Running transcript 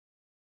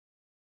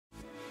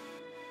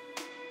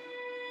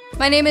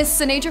My name is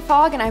Ce'Nedra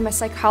Fogg and I'm a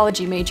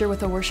psychology major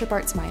with a worship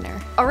arts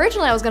minor.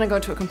 Originally I was going to go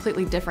to a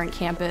completely different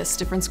campus,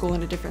 different school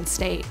in a different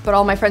state, but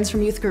all my friends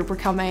from youth group were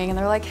coming and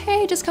they're like,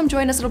 hey, just come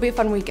join us, it'll be a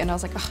fun weekend. I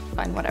was like, oh,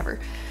 fine, whatever.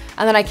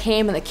 And then I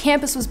came and the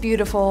campus was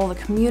beautiful, the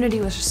community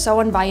was just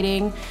so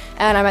inviting,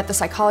 and I met the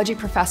psychology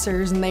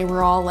professors and they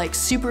were all like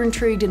super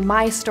intrigued in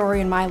my story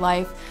and my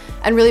life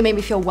and really made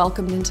me feel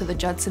welcomed into the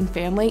Judson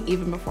family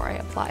even before I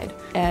applied.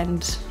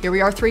 And here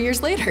we are 3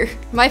 years later.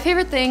 My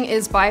favorite thing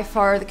is by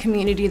far the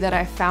community that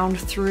I found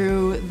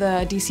through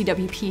the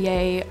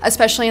DCWPA,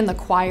 especially in the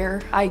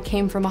choir. I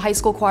came from a high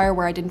school choir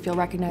where I didn't feel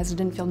recognized, I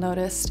didn't feel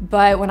noticed.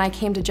 But when I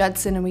came to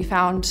Judson and we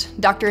found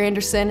Dr.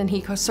 Anderson and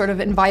he sort of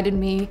invited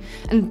me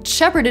and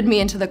shepherded me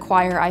into the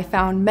choir, I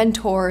found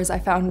mentors, I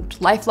found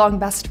lifelong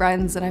best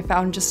friends, and I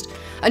found just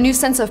a new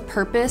sense of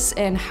purpose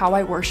in how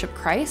I worship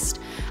Christ,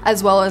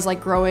 as well as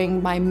like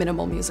growing my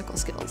minimal musical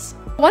skills.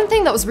 One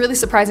thing that was really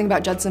surprising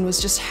about Judson was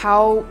just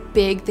how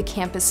big the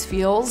campus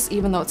feels,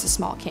 even though it's a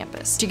small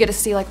campus. You get to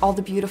see like all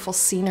the beautiful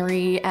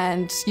scenery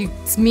and you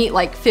meet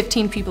like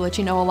 15 people that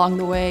you know along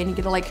the way, and you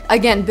get to like,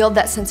 again, build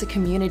that sense of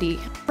community.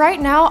 Right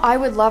now, I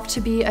would love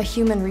to be a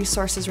human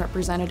resources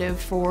representative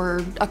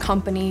for a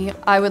company.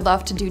 I would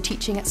love to do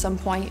teaching at some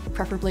point,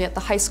 preferably at the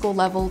high school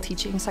level,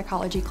 teaching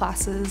psychology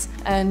classes.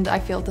 And I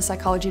feel the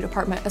psychology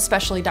department,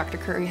 especially Dr.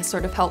 Curry, has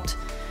sort of helped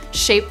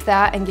shape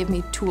that and give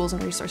me tools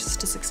and resources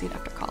to succeed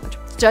after college.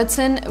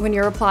 Judson, when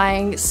you're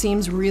applying,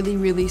 seems really,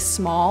 really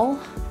small,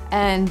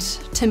 and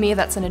to me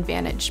that's an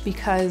advantage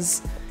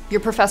because your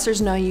professors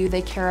know you,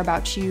 they care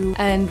about you,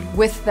 and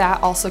with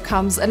that also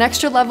comes an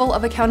extra level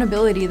of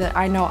accountability that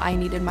I know I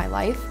need in my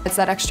life. It's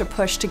that extra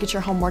push to get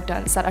your homework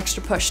done, it's that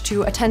extra push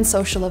to attend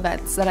social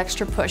events, that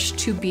extra push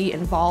to be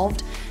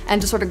involved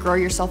and to sort of grow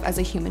yourself as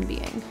a human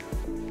being.